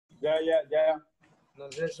Ya. No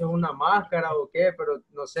sé si es una máscara o qué, pero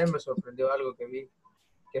no sé, me sorprendió algo que vi.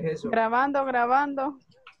 ¿Qué es eso? Grabando, grabando.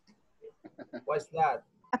 What's that?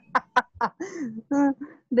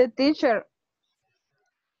 The teacher.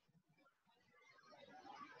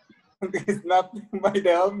 It's not by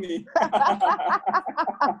the Omni.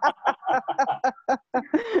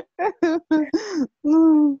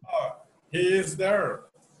 He is there.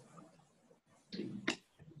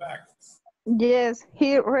 Back. Yes,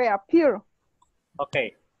 he reappeared.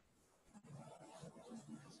 Okay.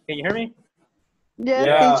 Can you hear me? Yes,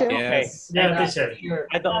 Yeah. teacher. Yes. Okay. Yeah, teacher. Here.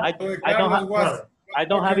 I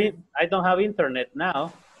don't have internet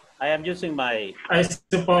now. I am using my. I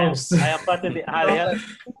suppose. I am putting the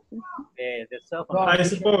cell phone. I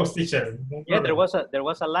suppose, teacher. No Yeah, problem. there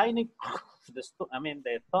was a lightning. The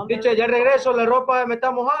thunder. Teacher, ya regreso, la ropa me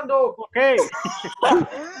está mojando. Okay.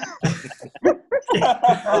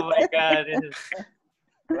 Oh my God!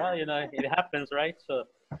 Well, you know, it happens, right? So,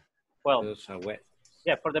 well, Those are wet.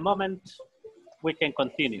 yeah. For the moment, we can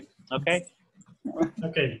continue. Okay.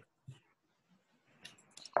 Okay.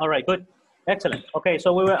 All right. Good. Excellent. Okay.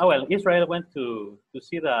 So we were. Oh, well, Israel went to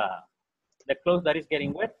see the clothes that is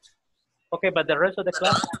getting wet. Okay, but the rest of the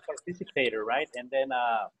class participated, right? And then,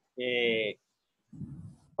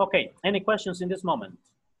 okay. Any questions in this moment?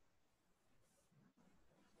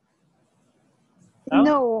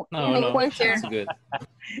 No, No, any no, question? that's good.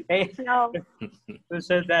 Hey, No. who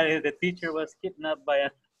said that the teacher was kidnapped by a...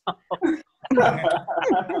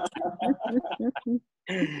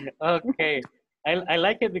 Okay, I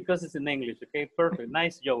like it because it's in English. Okay, perfect.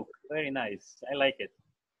 Nice joke. Very nice. I like it.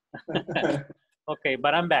 Okay,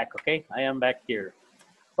 but I'm back. Okay, I am back here.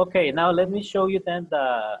 Okay, now let me show you then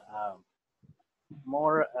the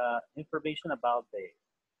more information about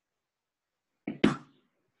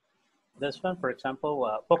this one. For example,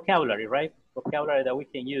 vocabulary, right? Vocabulary that we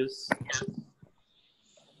can use.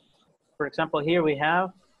 For example, here we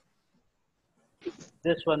have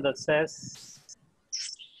this one that says,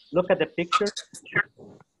 look at the picture.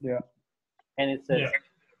 Yeah. And it says,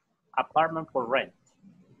 apartment for rent.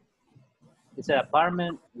 It's an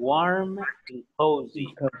apartment, warm and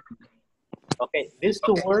cozy. Okay, these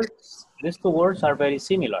two words are very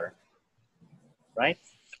similar, right?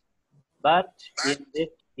 But in this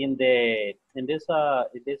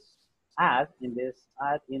ad in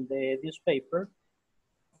the newspaper,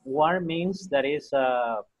 warm means that is,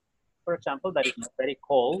 for example, that is not very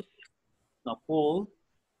cold, not cool,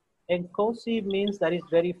 and cozy means that is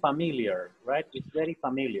very familiar, right? It's very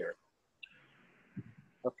familiar.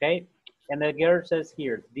 Okay, and the girl says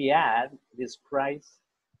here, the ad describes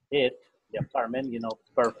it, the apartment, you know,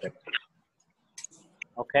 perfect.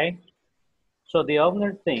 Okay, so the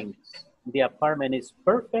owner thinks the apartment is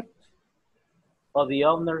perfect, or the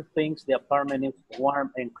owner thinks the apartment is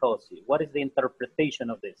warm and cozy. What is the interpretation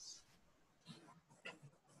of this?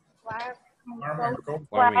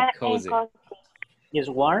 Warm and cozy. Is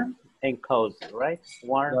warm and cozy, right?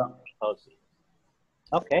 Warm and cozy.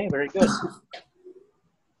 Okay, very good.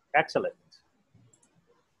 Excellent.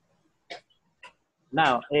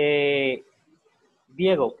 Now,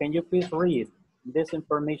 Diego, can you please read this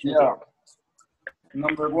information here?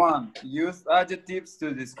 Number 1, use adjectives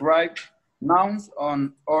to describe nouns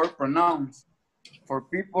or pronouns for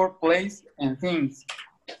people, place, and things.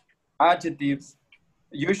 Adjectives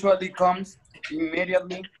usually comes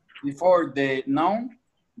immediately before the noun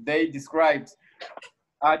they describe.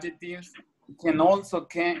 Adjectives can also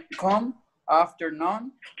come after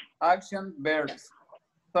noun action verbs,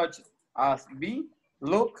 such as be,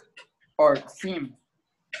 look, or seem.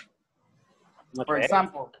 Okay. For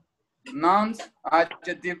example, nouns,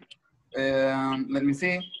 adjective, let me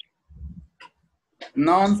see.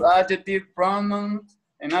 Nouns, adjective, pronouns,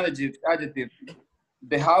 and adjective.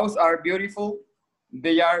 The house are beautiful.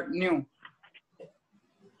 They are new.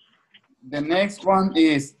 The next one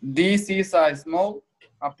is, this is a small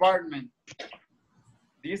apartment.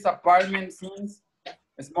 This apartment seems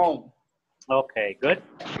small. Okay, good.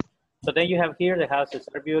 So then you have here, the houses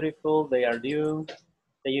are beautiful, they are new.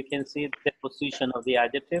 Then you can see the position of the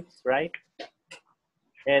adjectives, right?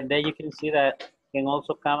 And then you can see that can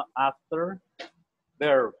also come after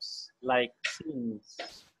verbs like seems,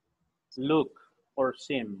 look, or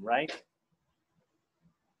seem, right?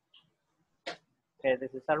 Okay,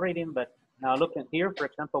 this is a reading, but now look at here, for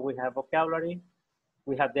example, we have vocabulary,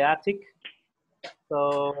 we have the attic.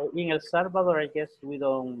 So in El Salvador, I guess we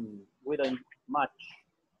don't much,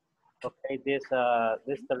 okay, this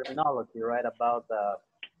terminology, right, about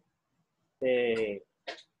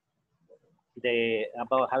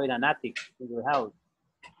about having an attic in your house.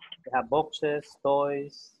 They have boxes,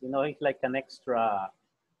 toys, you know, it's like an extra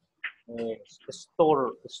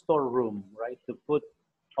storeroom, right? To put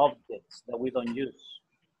objects that we don't use.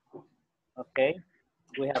 Okay,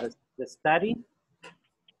 we have the study.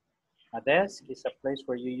 A desk is a place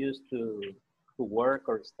where you use to work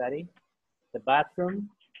or study. The bathroom,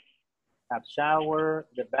 have shower,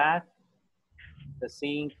 the bath, the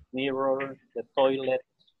sink, mirror, the toilet.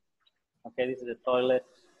 Okay, this is the toilet.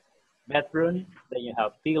 Bedroom, then you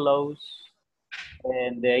have pillows,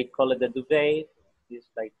 and they call it the duvet. It's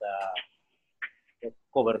like the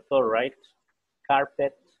cobertor, right?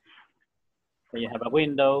 Carpet. Then you have a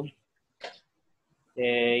window.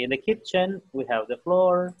 In the kitchen, we have the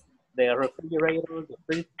floor, the refrigerator, the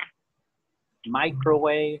fridge,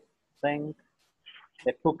 microwave, sink,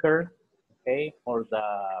 the cooker, okay, or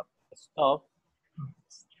the stove,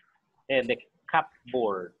 and the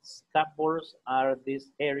cupboards. Cupboards are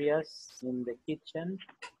these areas in the kitchen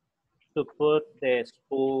to put the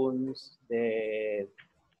spoons, the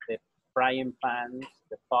frying pans,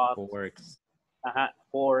 the pots, Works.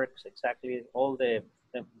 forks, exactly, all the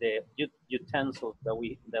utensils that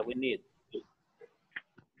we need.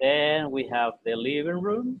 Then we have the living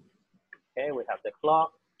room. Okay, we have the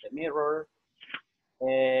clock, the mirror,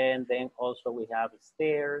 and then also we have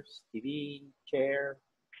stairs, TV, chair,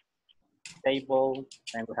 table,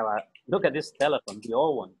 and we have a look at this telephone, the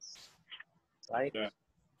old ones, right? Yeah.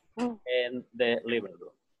 And the living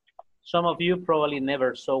room. Some of you probably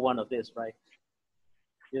never saw one of these, right?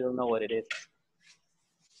 You don't know what it is.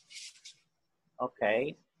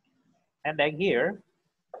 Okay, and then here,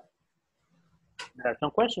 there are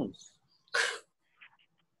some questions.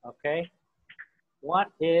 Okay,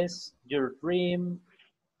 what is your dream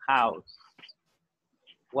house?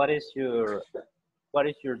 What is your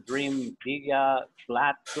dream villa,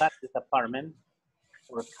 flat is apartment,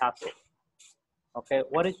 or castle? Okay,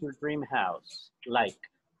 what is your dream house like?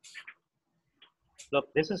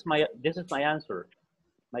 Look, this is my answer.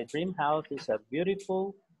 My dream house is a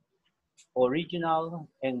beautiful, original,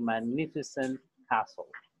 and magnificent castle.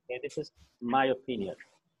 Okay, this is my opinion.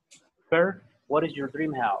 Per, what is your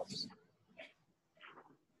dream house?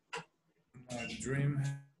 My dream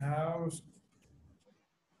house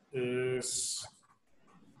is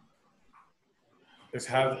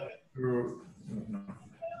have to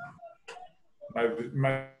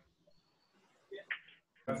my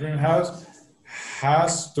dream house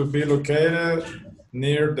has to be located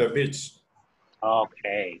near the beach.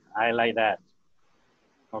 Okay, I like that.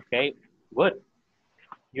 Okay, good.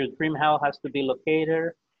 Your dream house has to be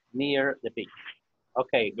located near the beach.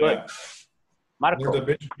 Okay, good. Yeah. Marco. Near the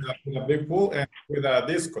beach with a big pool and with a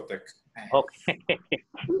discotheque. Okay,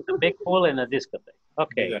 a big pool and a discotheque.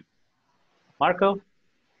 Okay, Yeah. Marco.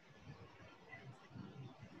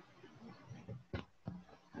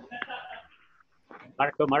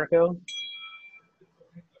 Marco.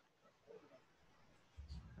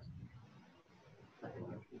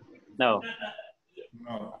 No.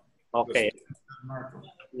 No. Okay.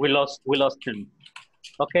 We lost him.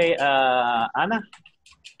 Okay, Anna,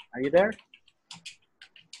 are you there?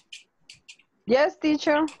 Yes,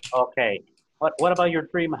 teacher. Okay. What about your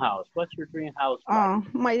dream house? What's your dream house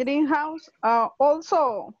like? My dream house.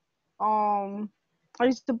 Also, I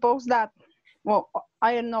suppose that. Well,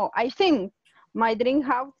 I don't know. I think my dream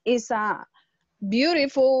house is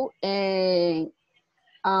beautiful and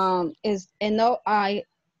is enough.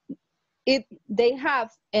 They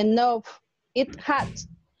have enough. It has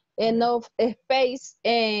enough space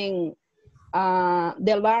in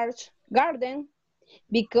the large garden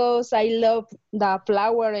because I love the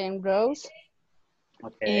flower and rose.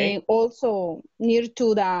 Okay. And also near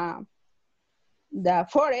to the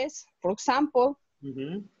forest, for example.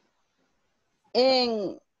 Mm-hmm.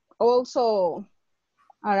 And also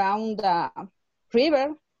around the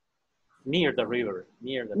river. Near the river.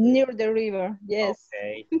 Near the river, yes.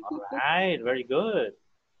 Okay. All right. Very good.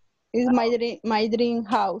 It's my dream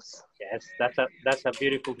house. Yes, that's a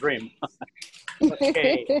beautiful dream.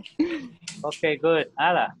 Okay. Okay, good.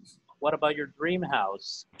 Ala, what about your dream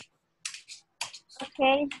house?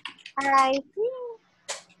 Okay, I think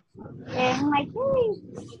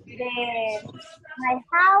my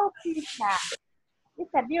house is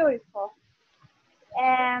a beautiful.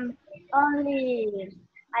 Only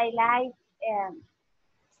I like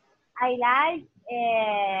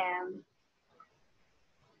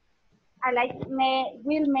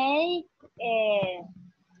will make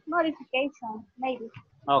modification maybe.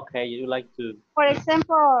 Okay, you like to. For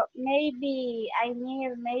example, maybe I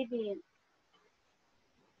need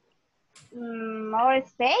more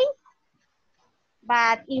space,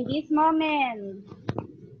 but in this moment,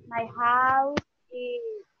 my house is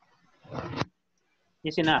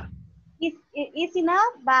It's enough. is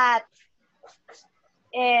enough, but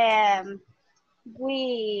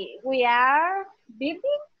we are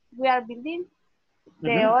building. We are building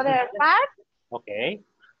the other part. Okay.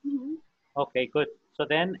 Mhm. Okay, good. So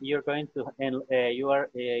then you're going to, and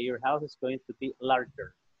your house is going to be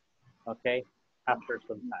larger. Okay, after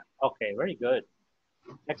some time. Okay, very good.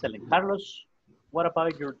 Excellent. Carlos, what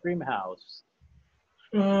about your dream house?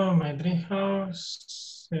 Oh, my dream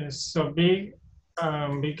house is so big,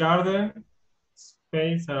 big garden,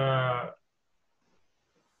 space,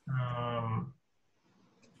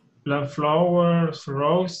 plant flowers,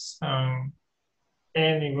 rose,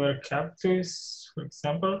 anywhere cactus, for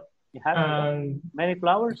example, You have and many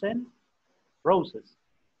flowers and roses.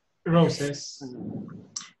 roses,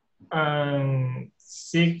 and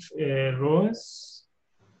 6 rooms,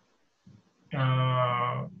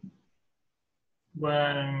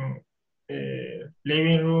 one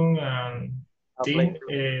living room and A playroom.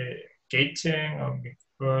 kitchen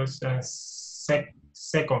because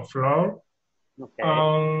second floor. Okay.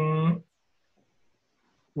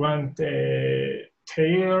 One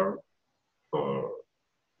tier or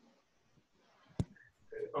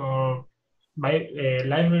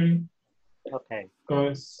library Okay.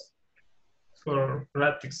 goes for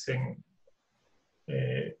practicing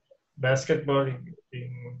basketball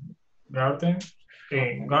in garden,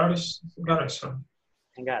 in garage.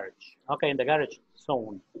 In garage. Okay, in the garage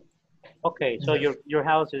zone. Okay, so your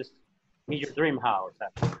house is your dream house.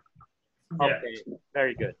 Okay,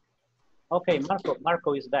 very good. Okay, Marco.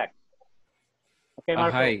 Marco is back. Okay,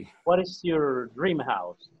 Marco. Hi. What is your dream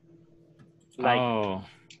house? Like. Oh,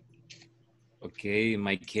 okay. In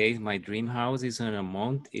my case, my dream house is on a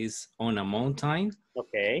mountain.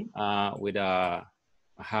 Okay. With a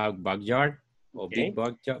backyard or Okay. big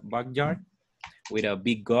backyard with a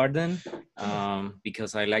big garden.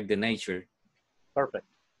 Because I like the nature. Perfect.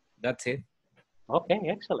 That's it. Okay,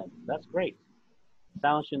 excellent. That's great.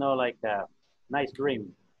 Sounds, like a nice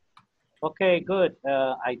dream. Okay, good.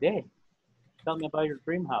 Aide, tell me about your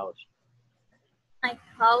dream house. My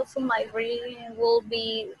house, my dream will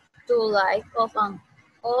be to life of a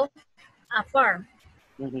farm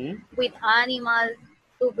with animals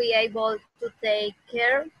to be able to take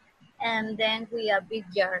care, and then with a big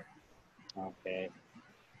yard. Okay,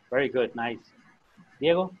 very good. Nice.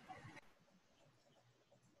 Diego?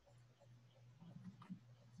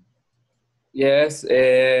 Yes,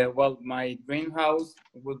 well, my dream house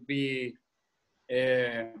would be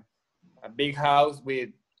a big house with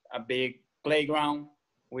a big playground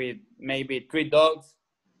with maybe 3 dogs,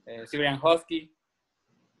 Syrian Husky,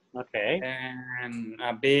 okay, and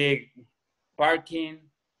a big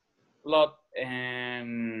parking lot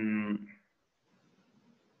and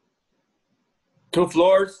 2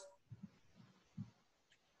 floors.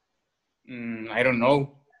 I don't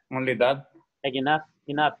know, only that. Like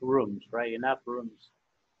enough rooms, right? Enough rooms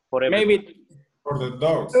for everybody. Maybe for the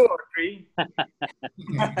dogs. 2 or 3.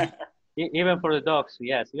 Even for the dogs,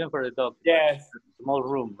 yes, even for the dogs. Yes. Small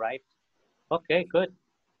room, right? Okay, good.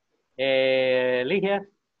 Ligia?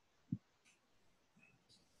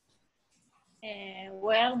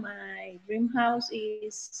 Well, my dream house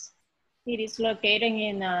is located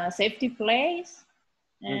in a safety place.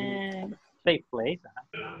 And safe place.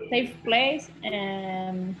 Safe place,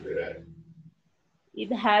 and it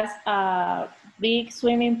has a big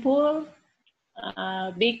swimming pool,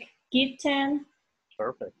 a big kitchen.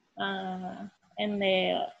 Perfect. And in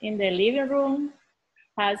the living room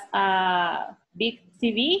has a big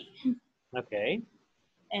TV. Okay.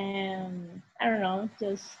 And I don't know,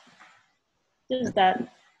 just that.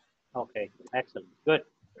 Okay, excellent, good,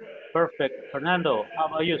 perfect. Fernando, how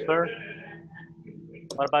about you, sir?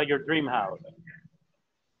 What about your dream house?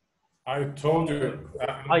 I told you.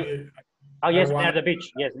 Yes, near the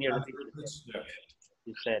beach. Yes, near the beach. Yeah.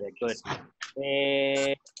 You said it, good.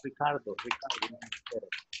 Ricardo.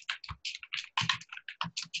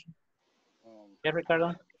 Yeah,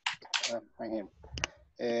 Ricardo? I'm here.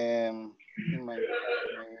 My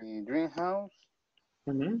dream house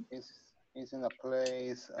is in a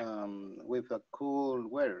place with a cool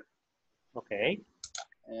weather. Okay.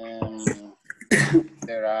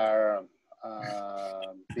 There are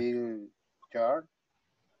a big jar.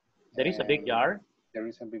 There is a big jar? There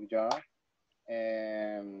is a big jar.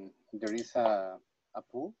 And there is a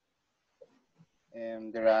pool.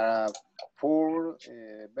 And there are 4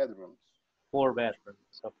 bedrooms. 4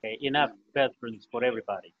 bedrooms, okay. Enough bedrooms for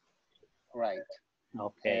everybody. Right.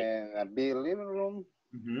 Okay. And a big living room.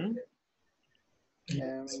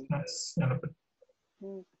 And that's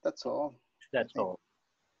all. That's all.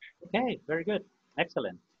 Okay, very good.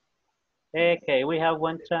 Excellent. Okay, we have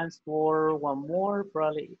one chance for one more,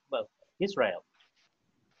 probably. Well, Israel.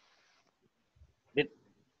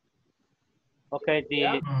 Okay,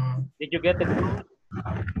 did you get the clothes?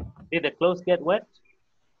 Did the clothes get wet?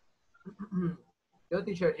 Yo,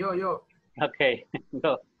 teacher, yo. Okay,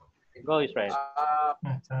 go Israel.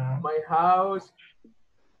 My house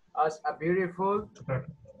has a beautiful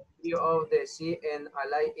view of the sea, and I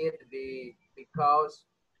like it because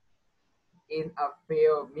in a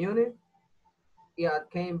few minutes it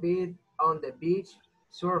can be on the beach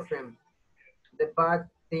surfing. The bad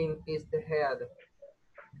thing is the head.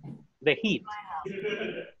 The heat.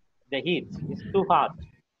 The heat. It's too hot.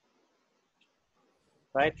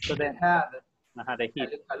 Right? So The then, head. the heat.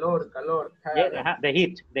 Calor. Head. Yeah, the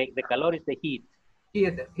heat. The calor is the heat.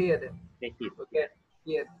 Head. The heat. Okay.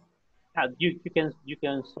 Head. You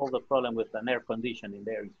can solve the problem with an air conditioning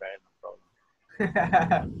there, Israel. No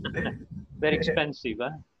problem. Very expensive,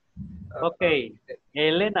 huh? Okay,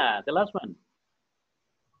 Elena, the last one.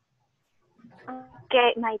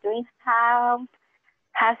 Okay, my dream house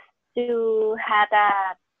has to have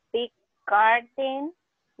a big garden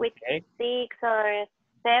with 6 or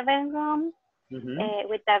 7 rooms,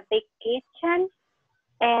 with a big kitchen,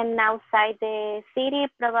 and outside the city,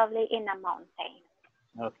 probably in a mountain.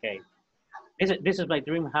 Okay, this is my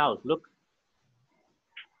dream house. Look.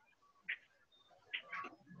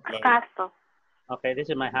 A castle. Okay, this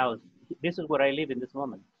is my house. This is where I live in this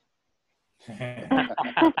moment. Okay.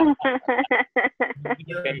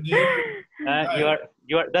 You are.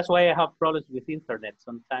 That's why I have problems with internet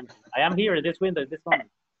sometimes. I am here in this window at this moment.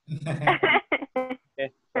 Okay,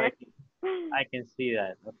 so I can see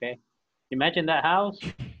that. Okay, imagine that house.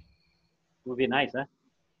 It would be nice, huh?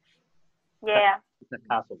 Yeah. It's a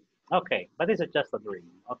castle. Okay, but this is just a dream.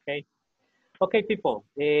 Okay. Okay, people.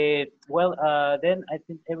 Well, then I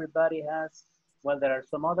think everybody has. Well, there are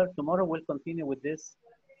some other. Tomorrow we'll continue with this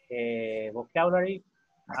vocabulary.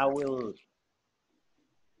 I will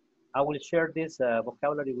share this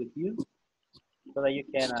vocabulary with you so that you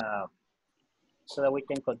can so that we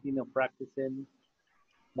can continue practicing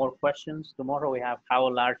more questions. Tomorrow we have how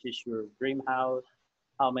large is your dream house,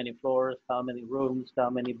 how many floors, how many rooms, how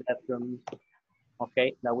many bedrooms.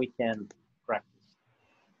 Okay, that we can practice.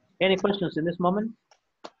 Any questions in this moment?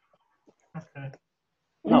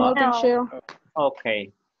 No, teacher.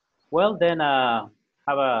 Okay. Well, then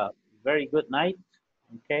have a very good night.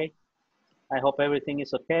 Okay. I hope everything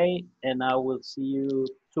is okay, and I will see you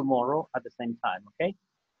tomorrow at the same time. Okay.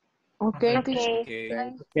 Okay, teacher.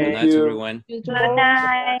 Okay. Good night, everyone. Good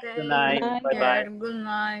night. Good night. Bye bye. Good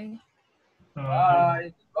night.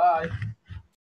 Bye.